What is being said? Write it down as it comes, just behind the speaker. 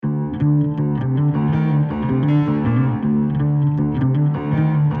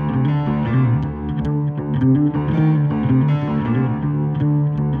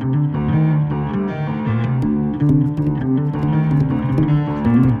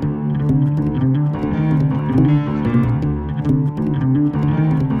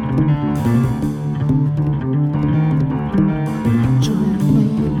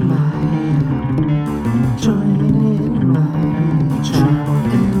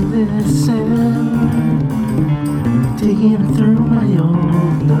Digging through my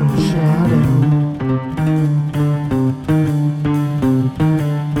old numb shadow.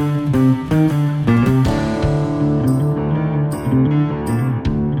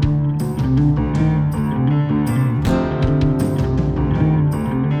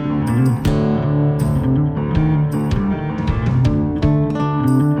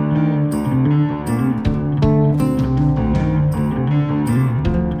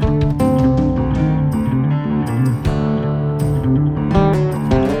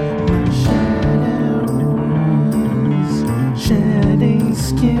 Shedding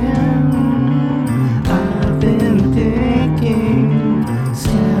skin, I've been picking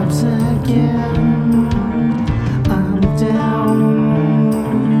scabs again. I'm down,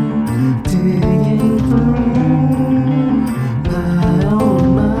 digging through my old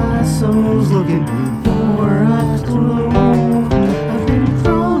muscles, looking for a clue. I've been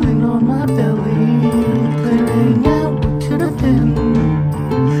crawling on my belly, clearing out what could have been.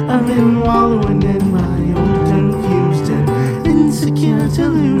 I've been wallowing in my own confused and insecure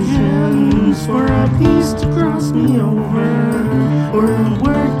delusions for a piece to cross me over, or a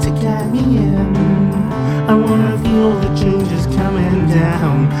word to guide me in. I wanna feel the changes coming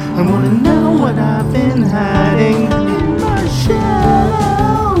down. I wanna know what I've been hiding in my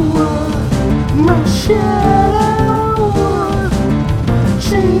shadow. My shadow.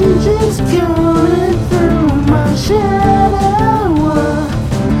 Changes coming through my shadow.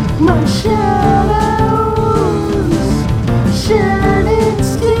 My shadows, shedding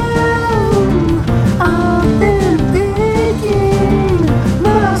skin. I've been picking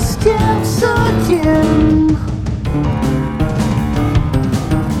my scabs again.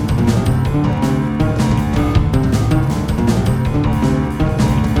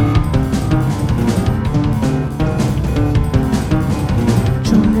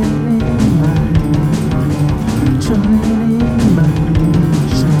 Joining in my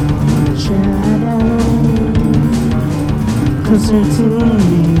closer to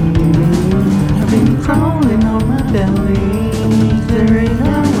me. I've been crawling on my belly, clearing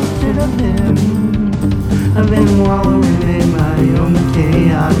out what could have been. I've been wallowing in my own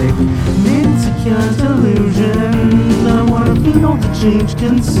chaotic, insecure delusions. I wanna feel the change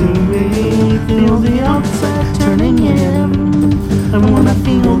consume me, feel the outside turning in. I wanna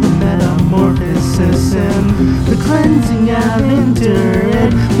feel the metamorphosis and the cleansing I've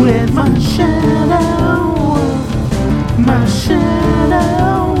endured with my shadow. My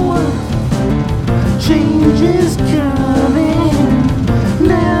shadow, change is coming,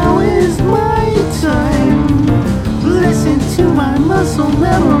 now is my time. Listen to my muscle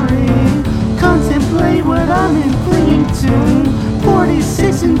memory, contemplate what I'm clinging to.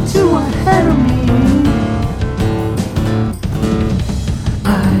 46 and 2 ahead of me. I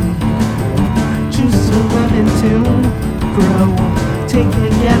choose to live into, grow,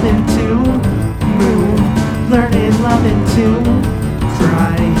 taking heaven to move. Learning, loving to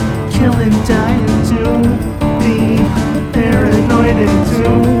cry, kill and die into be paranoid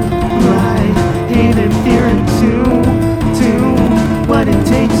into